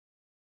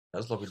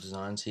That's Lopu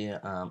Designs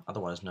here,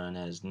 otherwise known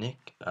as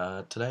Nick.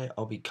 Today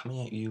I'll be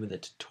coming at you with a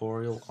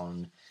tutorial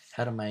on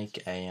how to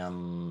make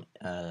either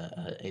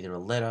a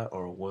letter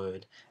or a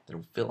word that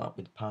will fill up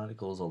with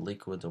particles or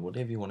liquids or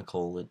whatever you want to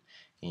call it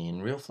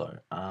in RealFlow.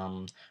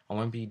 I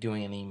won't be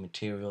doing any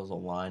materials or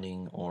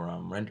lighting or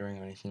rendering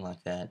or anything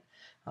like that.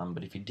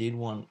 But if you did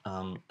want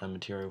a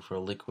material for a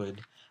liquid,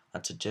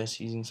 I'd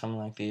suggest using something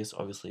like this.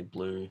 Obviously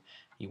blue.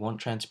 You want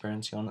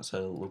transparency on it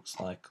so it looks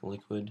like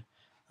liquid.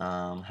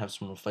 Have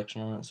some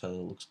reflection on it so that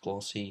it looks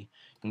glossy.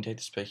 You can take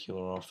the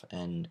specular off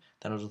and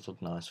that'll just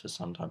look nice for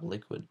some type of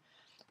liquid.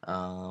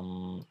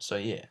 So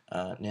yeah,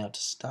 now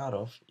to start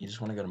off, you just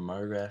want to go to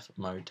MoGraph,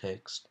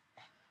 MoText,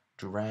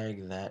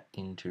 drag that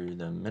into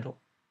the middle.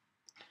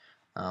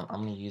 I'm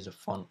going to use a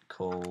font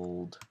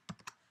called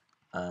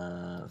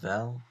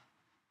Val,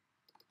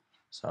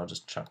 so I'll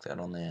just chuck that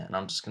on there, and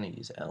I'm just going to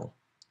use L,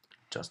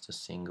 just a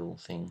single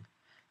thing.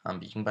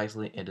 But you can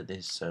basically edit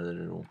this so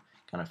that it'll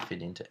kind of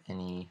fit into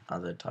any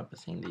other type of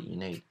thing that you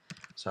need.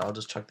 So I'll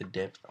just chuck the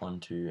depth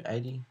onto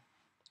 80,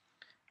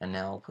 and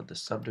now I'll put the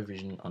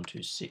subdivision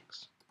onto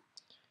 6.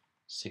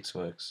 6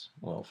 works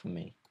well for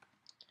me.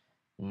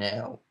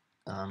 Now,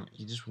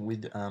 you just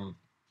with the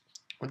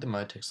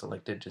mode text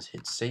selected, just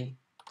hit C,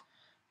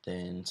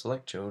 then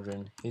select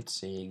children, hit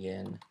C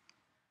again,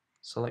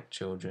 select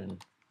children,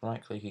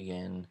 right click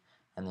again,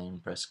 and then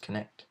press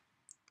connect.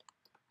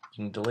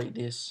 You can delete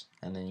this,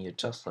 and then you're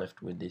just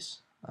left with this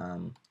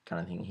kind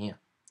of thing here.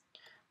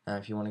 Now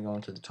if you want to go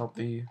into the top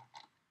view,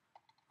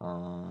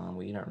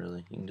 well you don't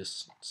really, you can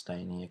just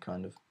stay in here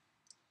kind of.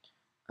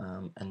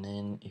 And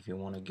then if you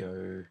want to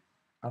go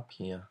up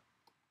here,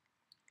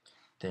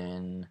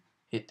 then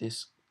hit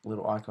this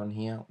little icon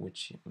here,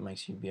 which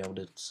makes you be able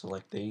to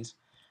select these.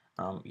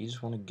 You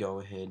just want to go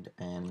ahead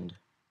and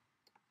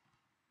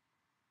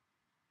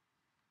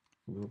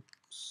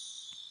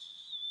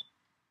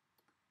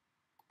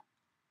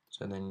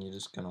so then you're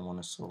just going to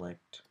want to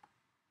select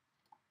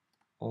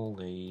all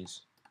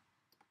these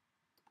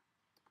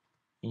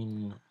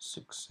in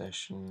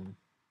succession.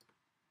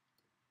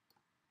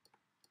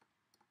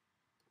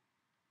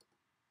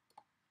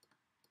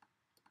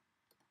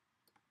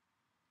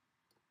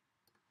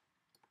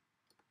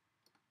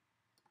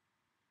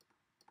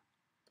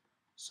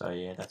 So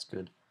yeah, that's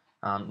good.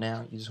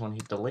 Now you just want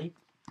to hit delete,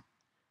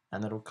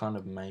 and that'll kind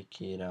of make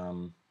it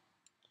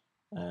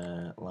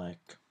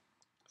like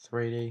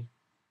 3D,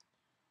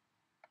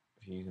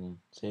 if you can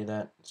see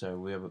that. So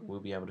we'll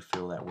be able to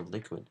fill that with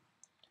liquid.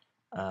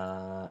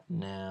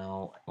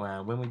 Now,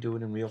 when we do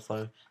it in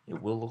RealFlow,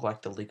 it will look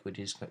like the liquid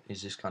is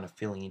just kind of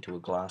filling into a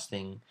glass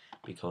thing,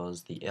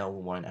 because the L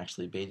won't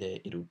actually be there,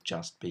 it'll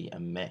just be a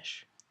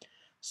mesh.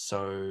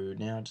 So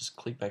now just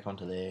click back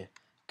onto there,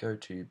 go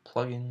to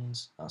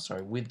plugins,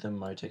 with the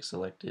MoText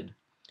selected,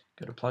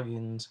 go to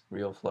plugins,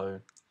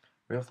 RealFlow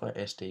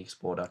SD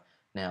exporter.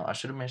 Now I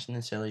should have mentioned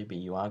this earlier, but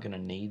you are going to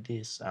need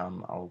this.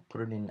 I'll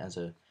put it in as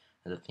a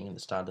thing at the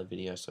start of the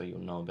video so you'll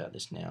know about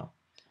this now.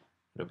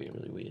 It'll be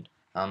really weird.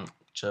 I've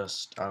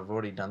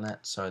already done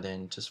that, so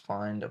then just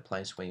find a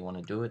place where you want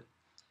to do it.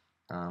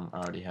 I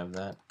already have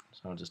that,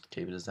 so I'll just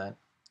keep it as that.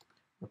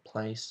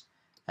 Replace,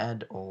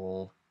 add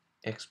all,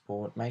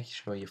 export, make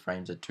sure your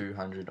frames are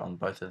 200 on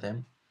both of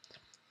them.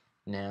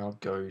 Now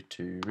go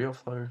to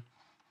RealFlow,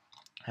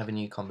 have a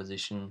new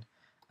composition,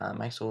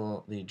 make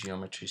sure the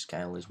geometry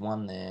scale is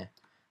 1 there,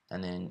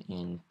 and then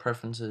in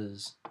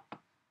preferences,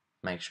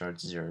 make sure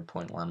it's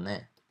 0.1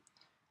 there.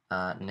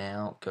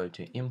 Now go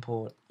to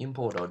import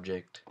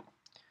object,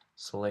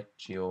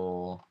 select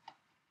your,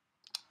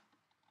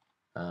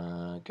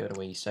 go to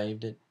where you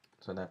saved it,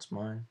 so that's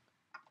mine.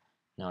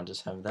 Now I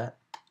just have that.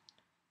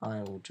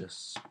 I will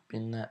just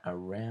spin that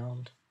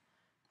around,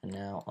 and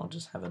now I'll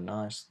just have a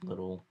nice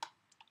little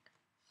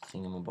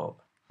thingamabob.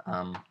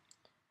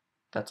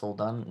 That's all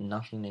done.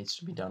 Nothing needs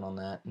to be done on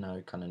that.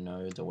 No kind of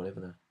nodes or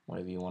whatever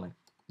you want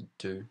to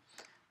do.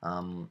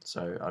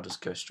 So I'll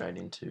just go straight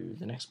into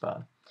the next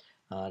part.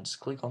 Just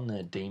click on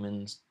the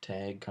demons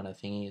tag kind of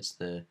thingy. It's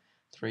the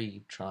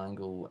 3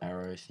 triangle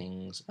arrow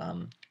things,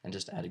 and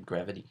just added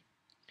gravity.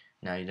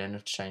 Now you don't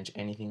have to change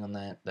anything on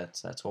that.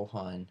 That's all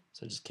fine.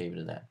 So just keep it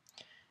at that.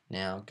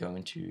 Now go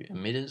into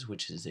emitters,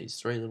 which is these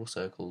 3 little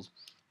circles,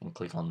 and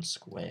click on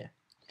square.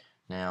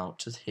 Now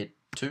just hit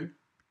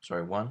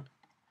 1,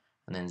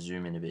 and then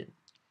zoom in a bit.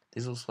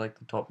 This will select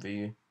the top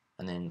view,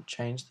 and then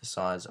change the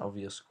size of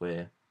your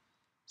square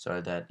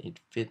so that it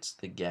fits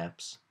the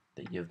gaps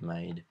that you've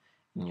made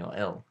in your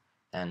L,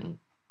 and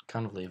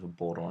kind of leave a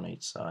border on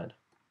each side.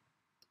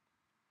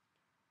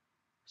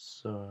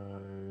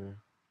 So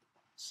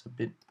it's a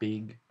bit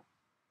big,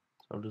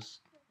 so I'll just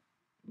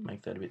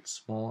make that a bit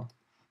smaller.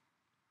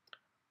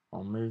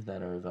 I'll move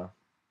that over,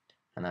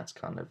 and that's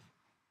kind of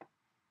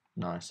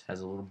nice.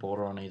 Has a little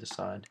border on either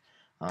side.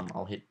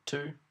 I'll hit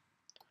 2,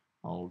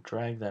 I'll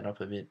drag that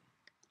up a bit.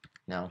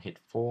 Now I'll hit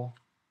 4,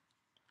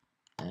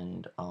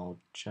 and I'll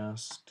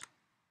just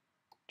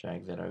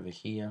drag that over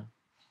here.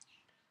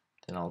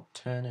 Then I'll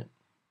turn it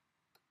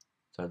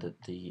so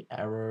that the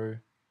arrow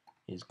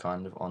is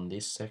kind of on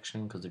this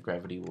section, because the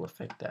gravity will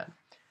affect that.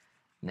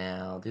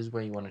 Now this is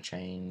where you want to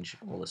change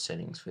all the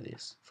settings for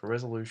this. For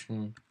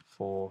resolution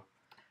 4,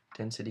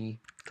 density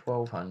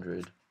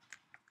 1200,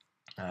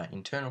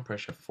 internal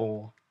pressure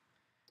 4,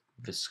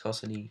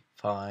 viscosity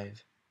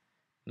 5,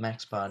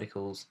 max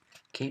particles,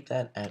 keep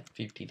that at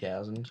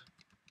 50,000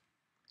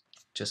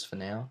 just for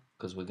now,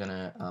 because we're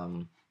gonna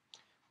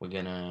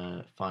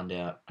find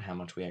out how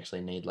much we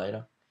actually need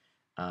later.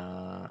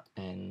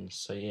 And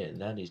so yeah,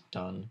 that is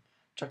done.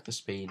 Chuck the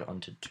speed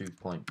onto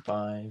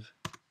 2.5.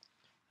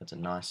 That's a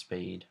nice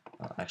speed.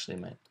 Actually,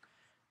 mate,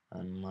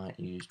 I might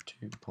use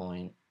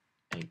 2.85.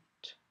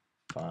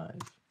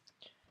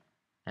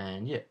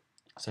 And yeah,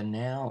 so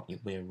now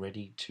we're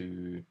ready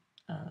to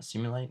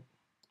simulate.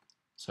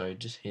 So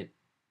just hit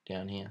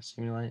down here,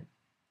 simulate,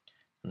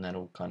 and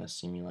that'll kind of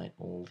simulate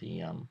all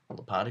the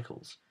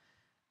particles.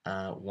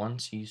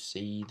 Once you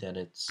see that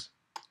it's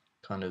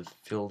kind of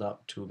filled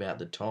up to about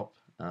the top,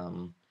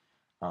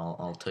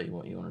 I'll tell you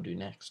what you want to do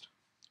next.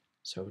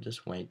 So we'll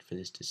just wait for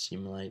this to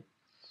simulate.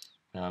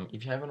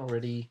 If you haven't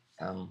already,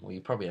 well, you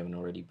probably haven't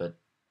already, but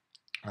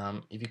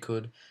if you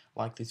could,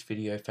 like this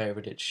video,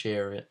 favorite it,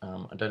 share it.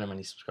 I don't have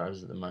many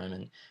subscribers at the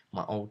moment.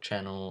 My old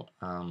channel,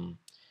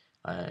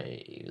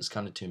 it was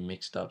kind of too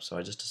mixed up, so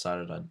I just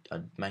decided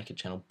I'd make a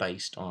channel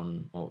based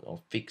on, or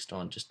fixed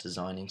on, just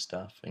designing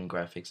stuff and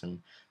graphics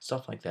and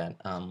stuff like that.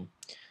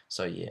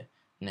 So yeah,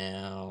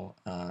 now,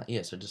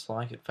 yeah, so just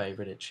like it,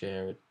 favorite it,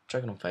 share it,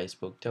 check it on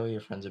Facebook, tell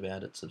your friends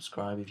about it,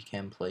 subscribe if you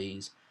can,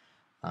 please.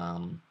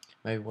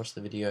 Maybe watch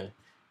the video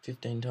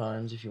 15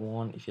 times if you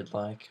want, if you'd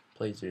like,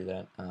 please do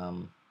that.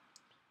 I'm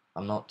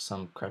not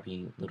some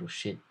crappy little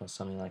shit or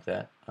something like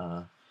that.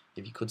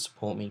 If you could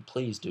support me,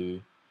 please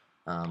do.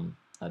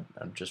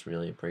 I'd just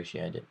really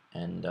appreciate it.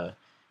 And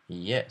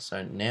yeah,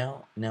 so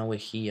now we're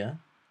here.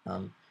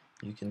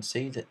 You can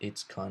see that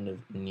it's kind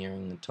of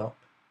nearing the top.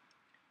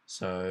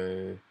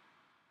 So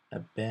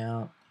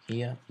about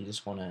here, you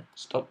just want to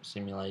stop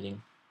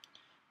simulating,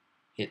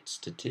 hit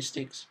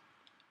statistics.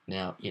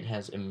 Now it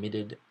has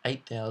emitted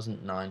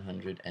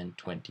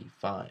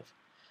 8,925.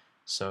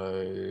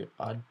 So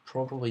I'd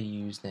probably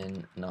use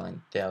then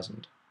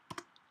 9,000.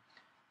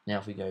 Now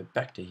if we go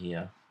back to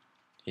here,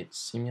 hit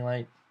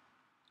simulate,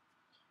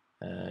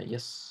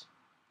 yes,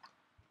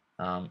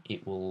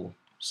 it will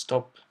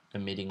stop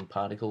emitting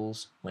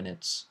particles when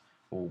it's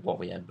what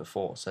we had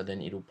before. So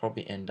then it'll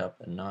probably end up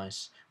a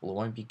nice, well, it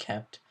won't be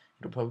capped,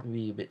 it'll probably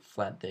be a bit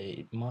flat there.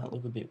 It might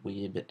look a bit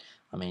weird, but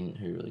I mean,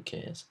 who really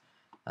cares?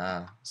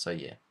 So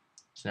yeah,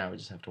 so now we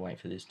just have to wait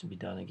for this to be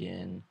done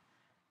again.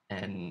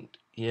 And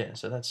yeah,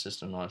 so that's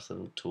just a nice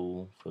little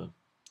tool for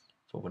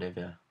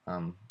whatever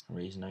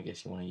reason I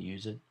guess you want to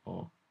use it,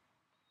 or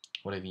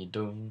whatever you're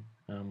doing.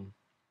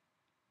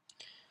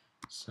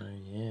 So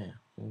yeah,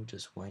 we'll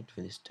just wait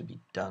for this to be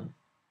done.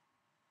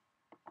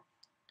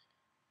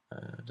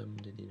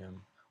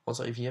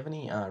 Also, if you have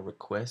any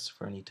requests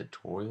for any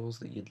tutorials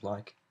that you'd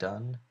like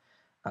done,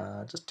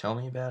 just tell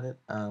me about it.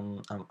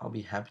 I'll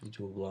be happy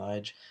to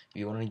oblige. If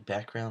you want any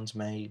backgrounds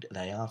made,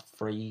 they are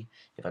free.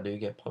 If I do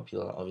get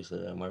popular,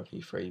 obviously they won't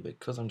be free, but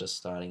because I'm just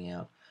starting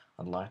out,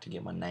 I'd like to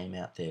get my name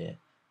out there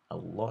a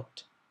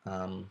lot.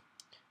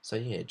 So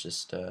yeah,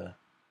 just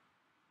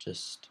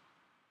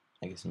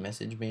I guess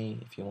message me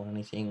if you want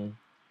anything,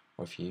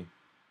 or if you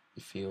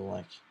feel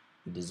like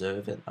you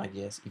deserve it, I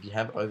guess. If you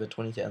have over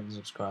 20,000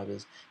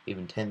 subscribers,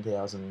 even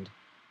 10,000,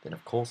 then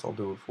of course I'll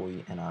do it for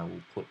you, and I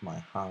will put my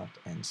heart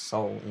and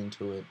soul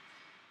into it.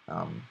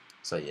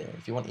 So yeah,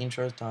 if you want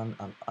intros done,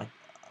 I'm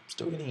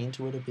still getting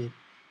into it a bit,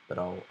 but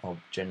I'll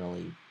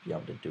generally be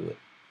able to do it.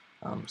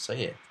 So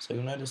yeah, so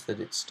you'll notice that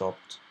it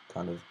stopped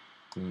kind of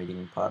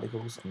emitting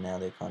particles, and now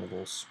they're kind of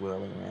all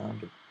swirling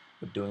around or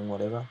doing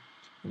whatever,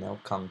 and they'll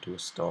come to a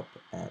stop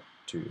at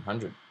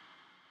 200.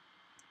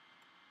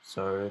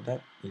 So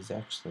that is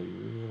actually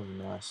really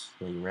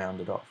nicely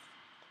rounded off.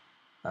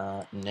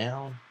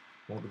 Now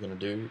what we're going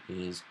to do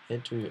is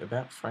head to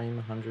about frame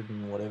 100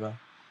 and whatever,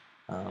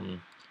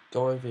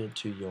 go over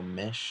to your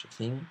mesh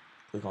thing,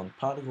 click on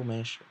particle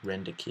mesh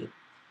render kit.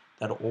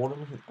 That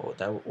will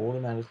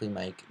automatically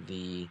make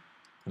the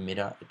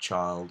emitter a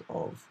child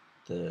of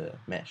the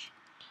mesh.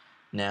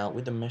 Now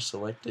with the mesh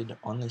selected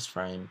on this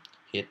frame,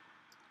 hit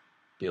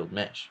build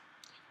mesh.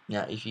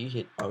 Now if you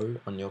hit O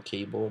on your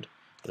keyboard,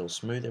 it'll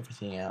smooth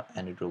everything out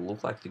and it'll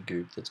look like the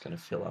goop that's going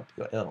to fill up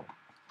your L.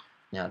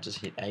 Now just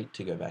hit 8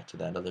 to go back to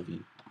that other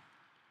view.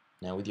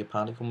 Now with your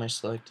particle mesh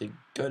selected,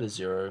 go to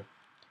 0,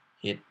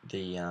 hit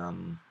the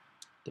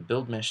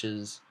build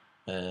meshes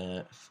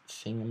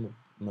thingamabob,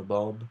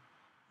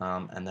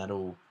 and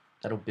that'll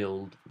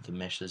build the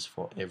meshes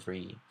for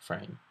every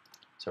frame.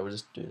 So we'll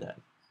just do that.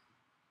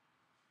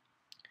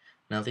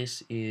 Now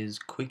this is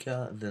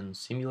quicker than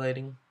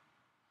simulating.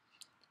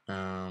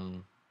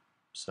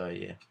 So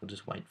yeah, we'll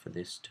just wait for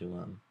this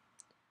to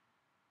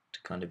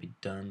kind of be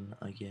done,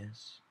 I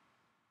guess.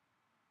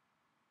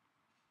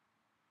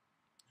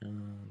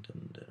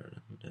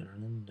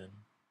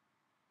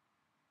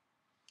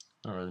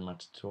 Not really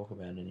much to talk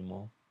about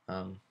anymore.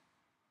 I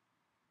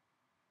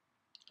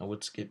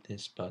would skip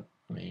this, but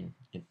I mean,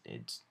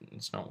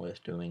 it's not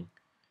worth doing.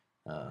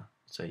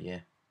 So yeah.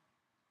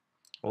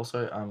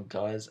 Also,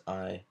 guys,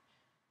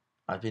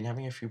 I've been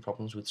having a few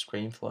problems with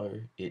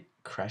ScreenFlow. It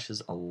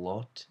crashes a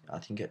lot. I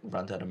think it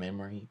runs out of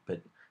memory,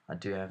 but I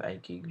do have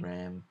 8 gig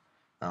RAM.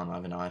 I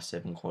have an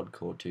i7 quad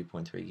core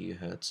 2.3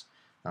 gigahertz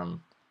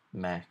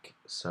Mac.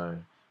 So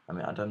I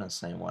mean, I don't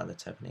understand why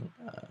that's happening.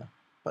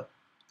 But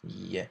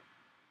yeah.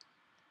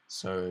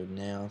 So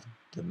now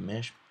the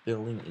mesh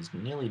building is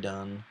nearly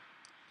done.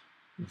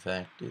 In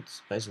fact,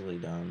 it's basically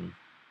done.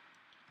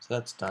 So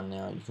that's done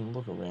now. You can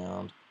look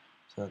around.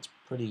 So that's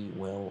pretty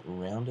well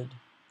rounded.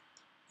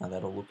 Now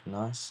that'll look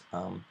nice.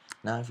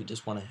 Now if you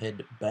just want to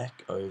head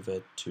back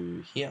over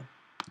to here,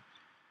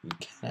 you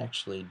can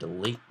actually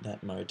delete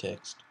that mode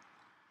text,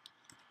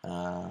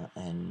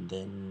 and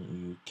then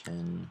you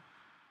can,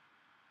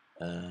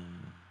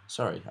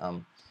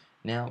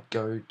 now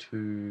go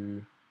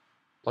to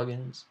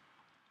plugins,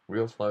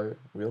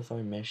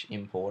 RealFlow Mesh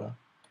Importer,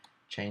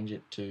 change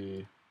it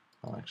to,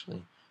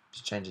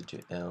 just change it to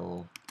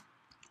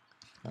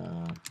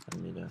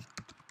emitter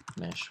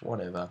mesh,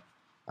 whatever.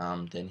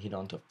 Then hit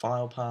onto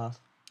file path,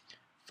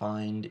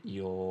 find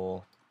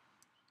your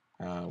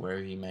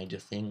wherever you made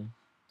your thing,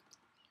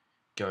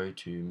 go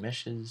to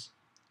meshes,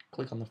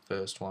 click on the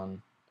first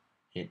one,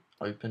 hit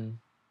open.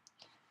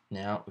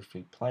 Now if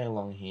we play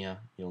along here,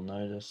 you'll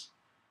notice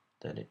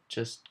that it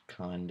just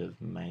kind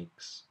of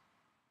makes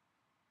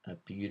a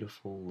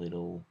beautiful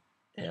little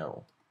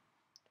L.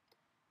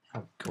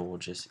 How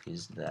gorgeous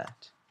is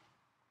that?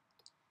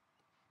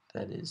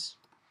 That is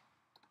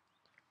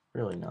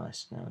really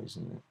nice now,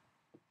 isn't it?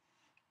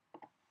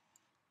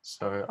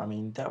 So I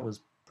mean, that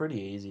was pretty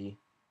easy.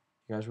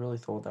 You guys really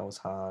thought that was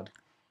hard.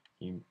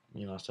 You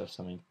must have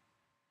something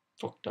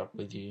fucked up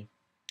with you.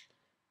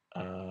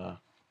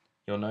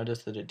 You'll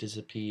notice that it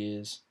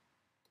disappears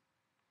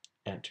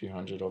at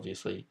 200.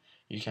 Obviously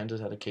you can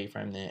just add a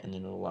keyframe there and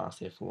then it'll last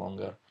there for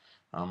longer.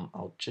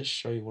 I'll just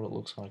show you what it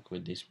looks like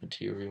with this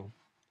material.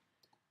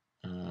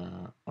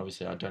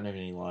 Obviously I don't have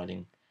any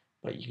lighting,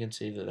 but you can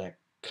see that that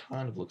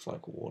kind of looks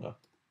like water.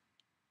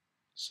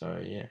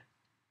 So yeah,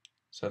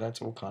 so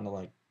that's all kind of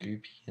like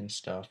goopy and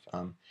stuff.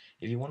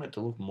 If you want it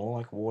to look more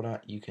like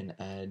water, you can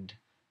add,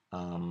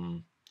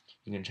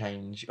 you can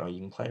change, or you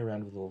can play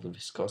around with all the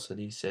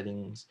viscosity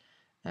settings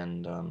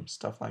and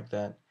stuff like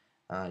that.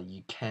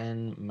 You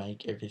can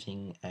make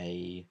everything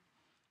a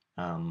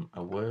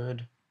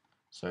word,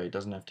 so it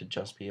doesn't have to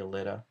just be a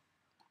letter.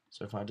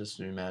 So if I just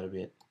zoom out a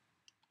bit,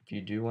 if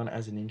you do want it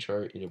as an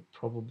intro, it'll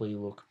probably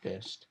look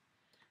best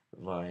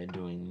via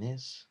doing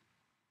this.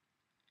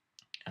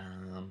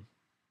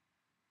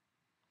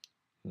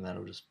 And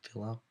that'll just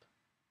fill up,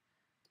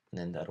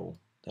 and then that'll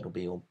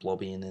be all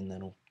blobby, and then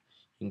you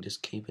can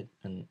just keep it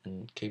and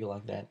keep it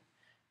like that,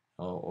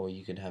 or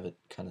you could have it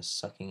kind of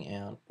sucking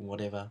out,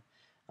 whatever.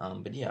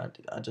 But yeah,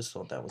 I just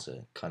thought that was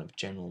a kind of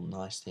general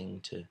nice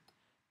thing to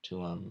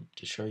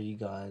show you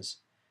guys.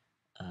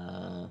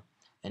 And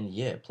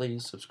yeah,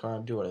 please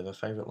subscribe, do whatever,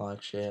 favorite,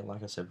 like, share.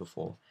 Like I said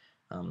before,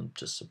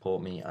 just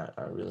support me. I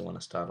really want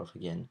to start off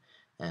again,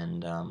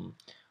 and I'll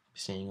be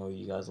seeing all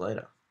you guys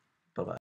later.